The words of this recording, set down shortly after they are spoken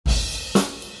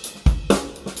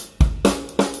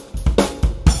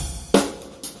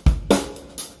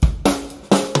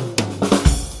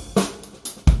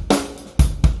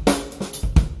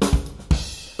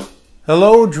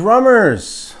Hello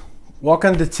drummers!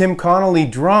 Welcome to Tim Connolly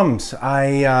Drums.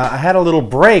 I had a little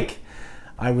break.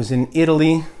 I was in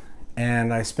Italy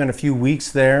and I spent a few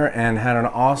weeks there and had an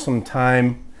awesome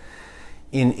time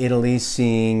in Italy,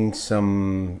 seeing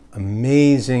some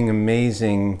amazing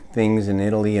things in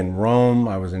Italy and Rome.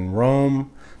 I was in Rome,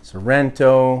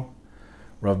 Sorrento,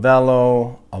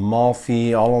 Ravello,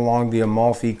 Amalfi, all along the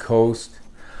Amalfi coast.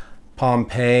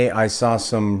 Pompeii, I saw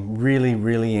some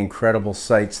really incredible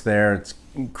sights there. It's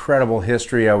incredible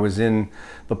history. I was in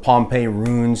the Pompeii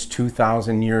ruins,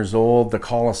 2,000 years old, the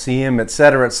Colosseum,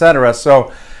 etc., etc.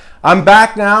 So I'm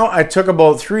back now. I took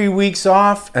about 3 weeks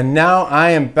off and now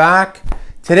I am back.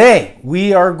 Today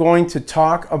we are going to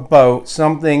talk about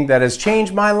something that has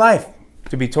changed my life,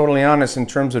 to be totally honest, in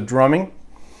terms of drumming.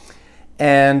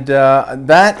 And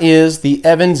that is the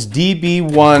Evans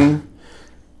DB1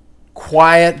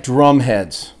 quiet drum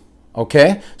heads.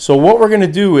 Okay, so what we're going to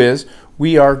do is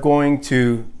we are going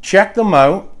to check them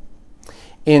out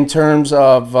in terms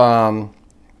of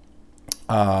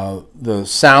the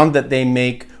sound that they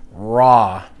make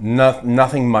raw,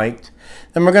 nothing mic'd.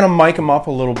 Then we're going to mic them up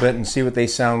a little bit and see what they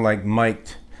sound like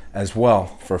mic'd as well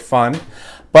for fun.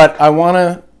 But I want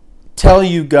to tell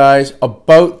you guys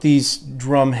about these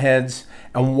drum heads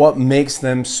and what makes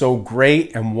them so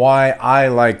great and why I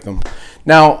like them.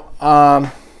 Now,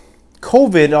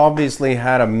 COVID obviously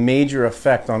had a major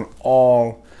effect on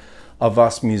all of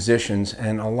us musicians,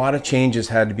 and a lot of changes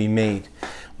had to be made.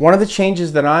 One of the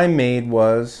changes that I made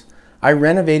was I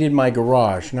renovated my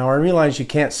garage. Now I realize you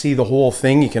can't see the whole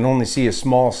thing, you can only see a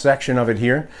small section of it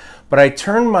here, but I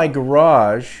turned my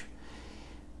garage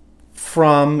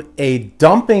from a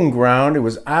dumping ground. It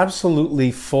was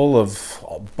absolutely full of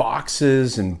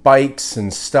boxes and bikes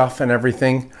and stuff and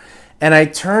everything, and I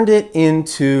turned it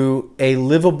into a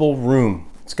livable room.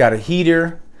 It's got a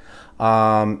heater,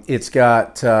 it's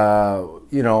got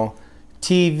you know,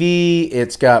 TV,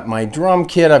 it's got my drum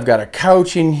kit, I've got a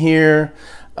couch in here,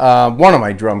 one of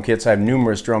my drum kits. I have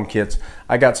numerous drum kits.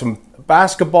 I got some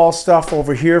basketball stuff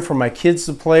over here for my kids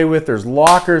to play with. There's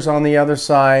lockers on the other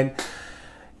side.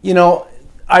 You know,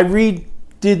 I redid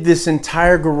this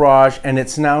entire garage and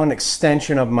it's now an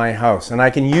extension of my house and I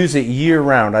can use it year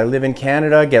round. I live in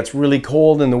Canada, it gets really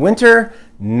cold in the winter,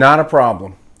 not a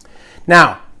problem.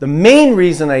 Now, the main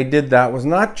reason I did that was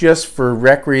not just for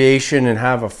recreation and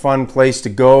have a fun place to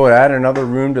go, add another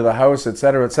room to the house,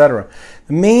 etc., etc.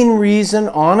 The main reason,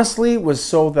 honestly, was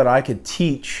so that I could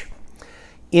teach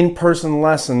in-person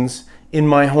lessons in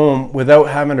my home without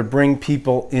having to bring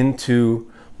people into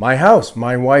my house.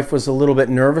 My wife was a little bit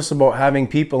nervous about having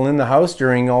people in the house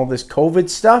during all this COVID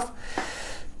stuff.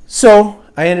 So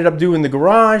I ended up doing the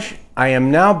garage. I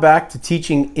am now back to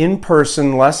teaching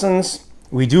in-person lessons.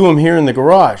 We do them here in the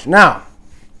garage. Now,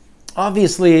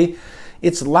 obviously,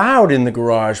 it's loud in the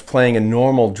garage playing a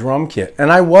normal drum kit.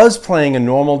 And I was playing a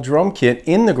normal drum kit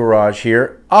in the garage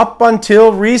here up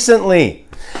until recently,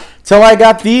 till I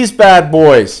got these bad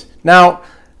boys. Now,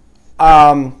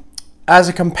 as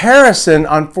a comparison,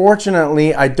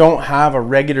 unfortunately, I don't have a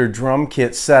regular drum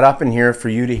kit set up in here for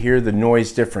you to hear the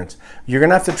noise difference. You're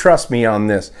gonna have to trust me on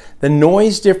this. The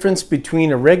noise difference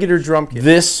between a regular drum kit,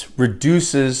 this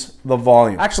reduces the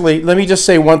volume. Actually, let me just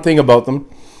say one thing about them.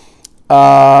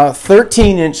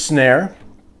 13-inch snare,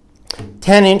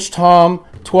 10-inch tom,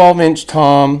 12-inch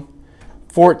tom,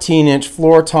 14-inch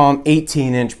floor tom,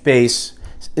 18-inch bass.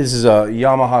 This is a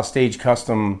Yamaha Stage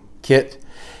Custom kit.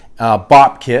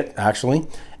 Bop kit, actually,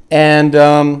 and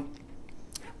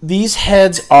these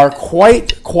heads are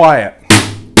quite quiet.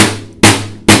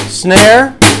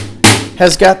 Snare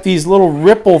has got these little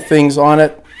ripple things on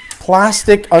it,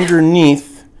 plastic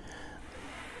underneath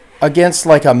against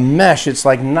like a mesh. It's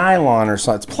like nylon or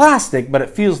something. It's plastic, but it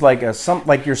feels like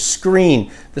like your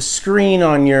screen, the screen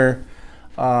on your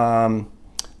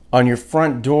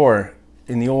front door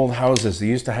in the old houses. They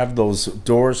used to have those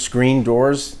doors, screen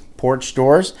doors, porch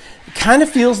doors. It kind of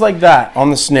feels like that on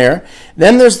the snare.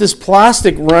 Then there's this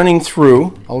plastic running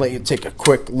through. I'll let you take a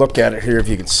quick look at it here if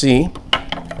you can see.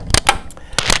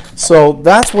 So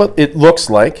that's what it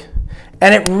looks like.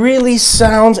 And it really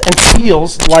sounds and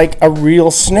feels like a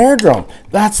real snare drum.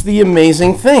 That's the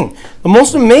amazing thing. The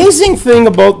most amazing thing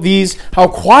about these, how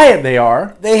quiet they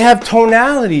are, they have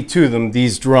tonality to them,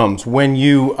 these drums. When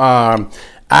you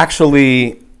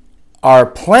actually are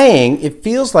playing, it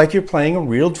feels like you're playing a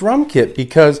real drum kit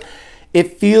because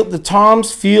the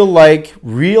toms feel like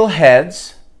real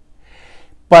heads,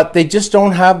 but they just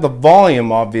don't have the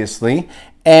volume, obviously,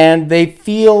 and they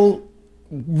feel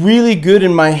really good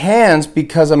in my hands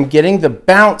because I'm getting the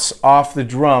bounce off the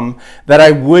drum that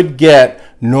I would get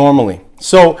normally.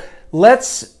 So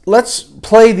let's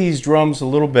play these drums a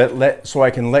little bit so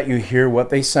I can let you hear what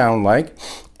they sound like.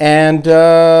 And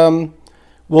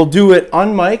we'll do it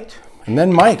unmiked and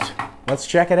then mic'd. Let's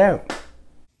check it out.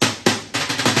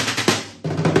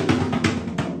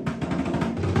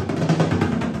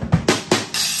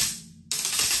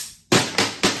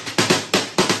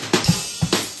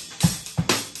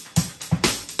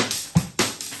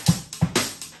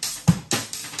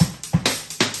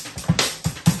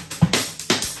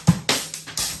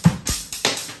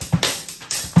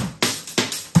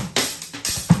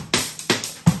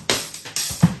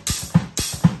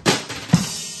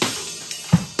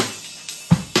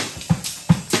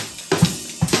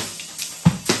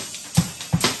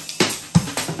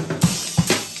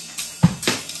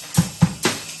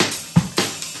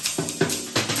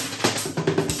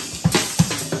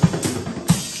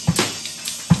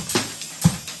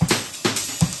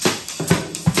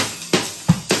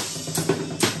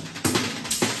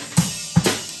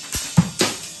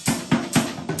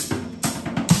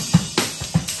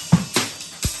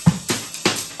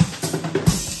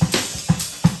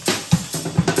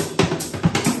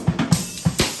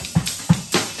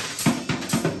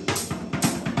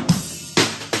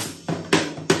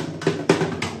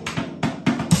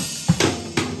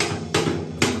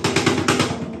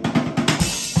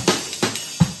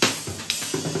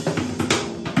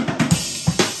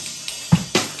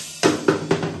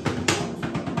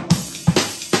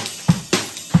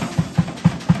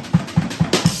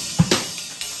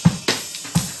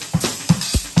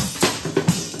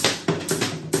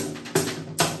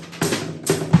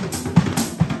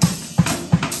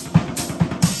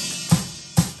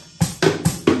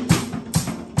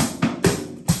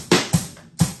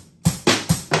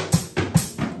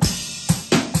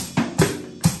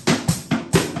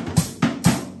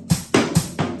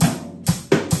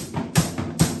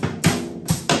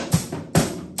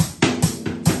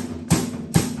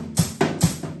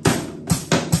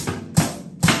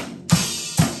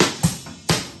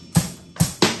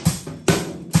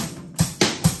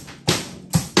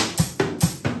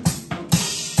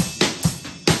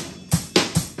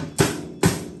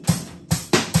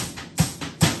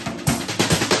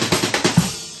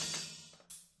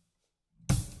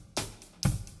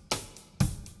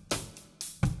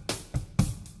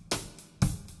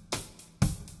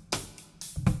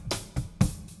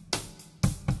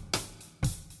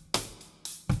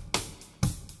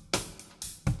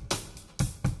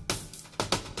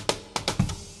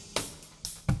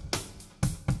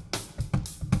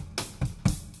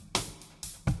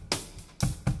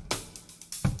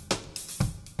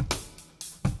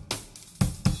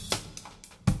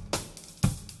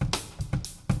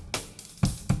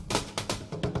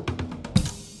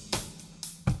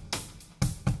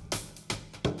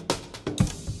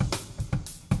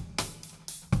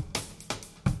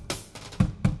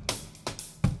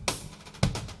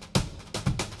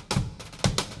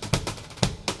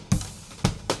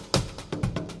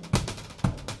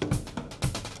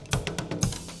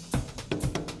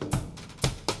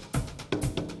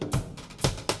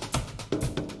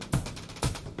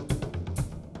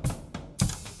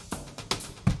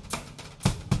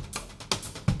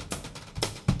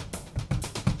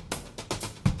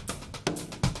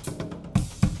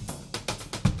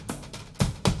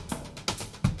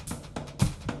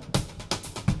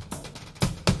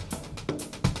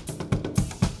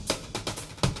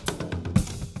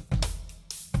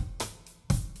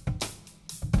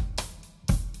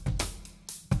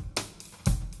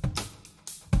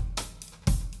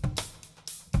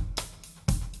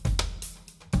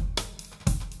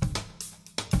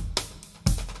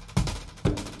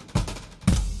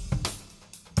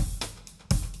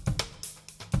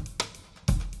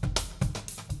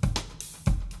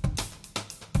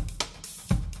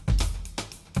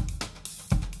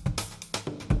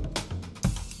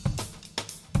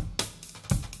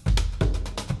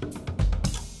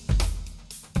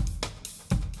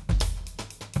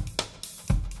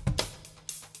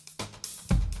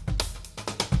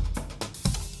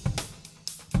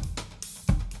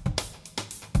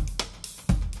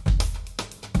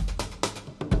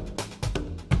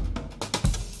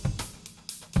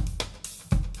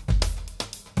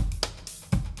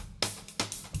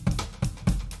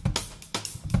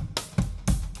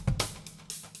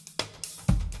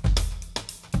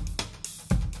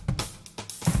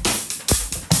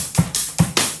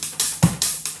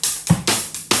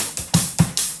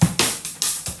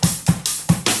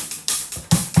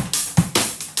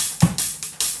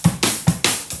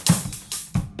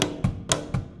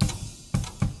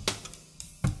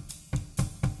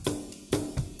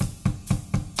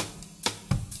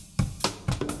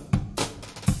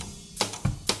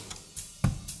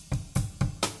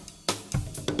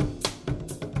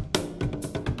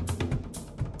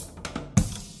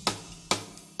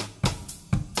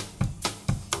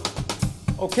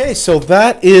 Okay, so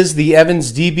that is the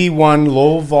Evans DB1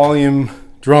 low volume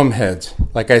drum heads.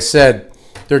 Like I said,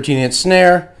 13-inch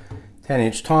snare,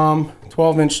 10-inch tom,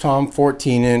 12-inch tom,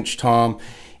 14-inch tom,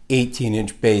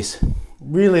 18-inch bass.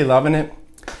 Really loving it.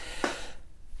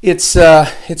 It's a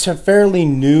fairly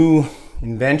new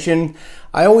invention.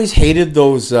 I always hated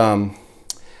those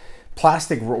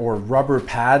plastic or rubber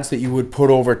pads that you would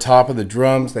put over top of the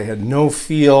drums. They had no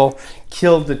feel,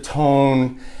 killed the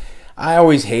tone. I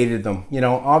always hated them. You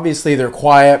know, obviously they're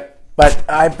quiet, but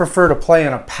I prefer to play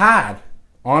on a pad,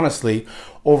 honestly,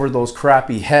 over those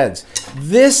crappy heads.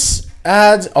 This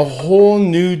adds a whole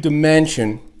new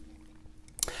dimension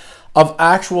of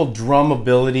actual drum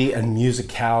ability and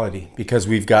musicality, because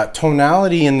we've got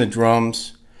tonality in the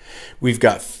drums, we've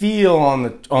got feel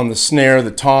on the snare, the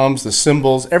toms, the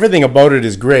cymbals. Everything about it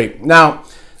is great. Now,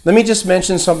 let me just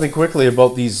mention something quickly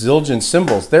about these Zildjian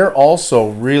cymbals. They're also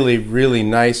really, really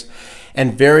nice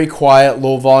and very quiet,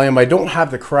 low volume. I don't have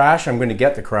the crash. I'm going to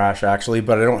get the crash actually,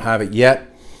 but I don't have it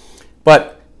yet.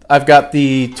 But I've got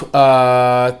the,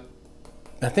 I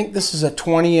think this is a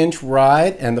 20-inch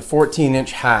ride and the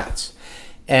 14-inch hats.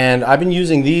 And I've been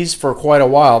using these for quite a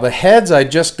while. The heads I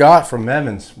just got from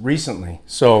Evans recently.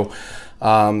 So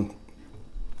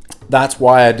that's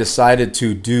why I decided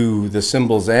to do the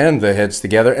cymbals and the heads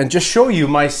together and just show you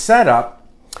my setup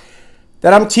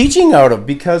that I'm teaching out of,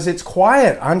 because it's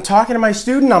quiet. I'm talking to my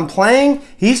student, I'm playing,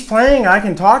 he's playing, I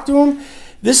can talk to him.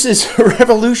 This is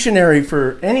revolutionary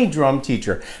for any drum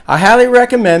teacher. I highly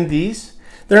recommend these.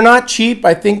 They're not cheap.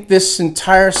 I think this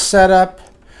entire setup,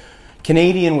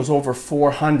 Canadian, was over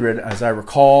 400 as I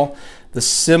recall. The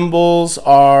cymbals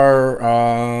are,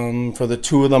 for the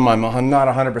two of them, I'm not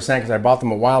 100% because I bought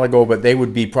them a while ago, but they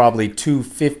would be probably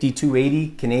 $250,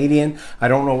 $280 Canadian. I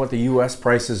don't know what the US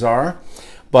prices are,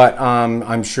 but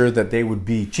I'm sure that they would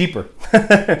be cheaper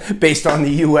based on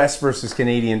the US versus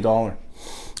Canadian dollar.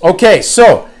 Okay,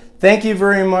 so thank you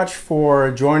very much for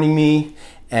joining me,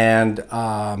 and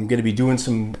I'm going to be doing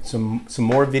some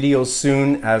more videos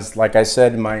soon. As like I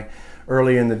said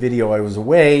earlier in the video, I was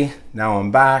away. Now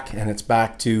I'm back, and it's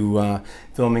back to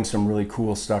filming some really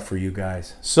cool stuff for you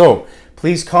guys. So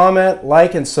please comment,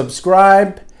 like, and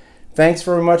subscribe. Thanks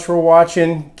very much for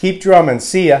watching. Keep drumming.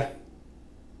 See ya.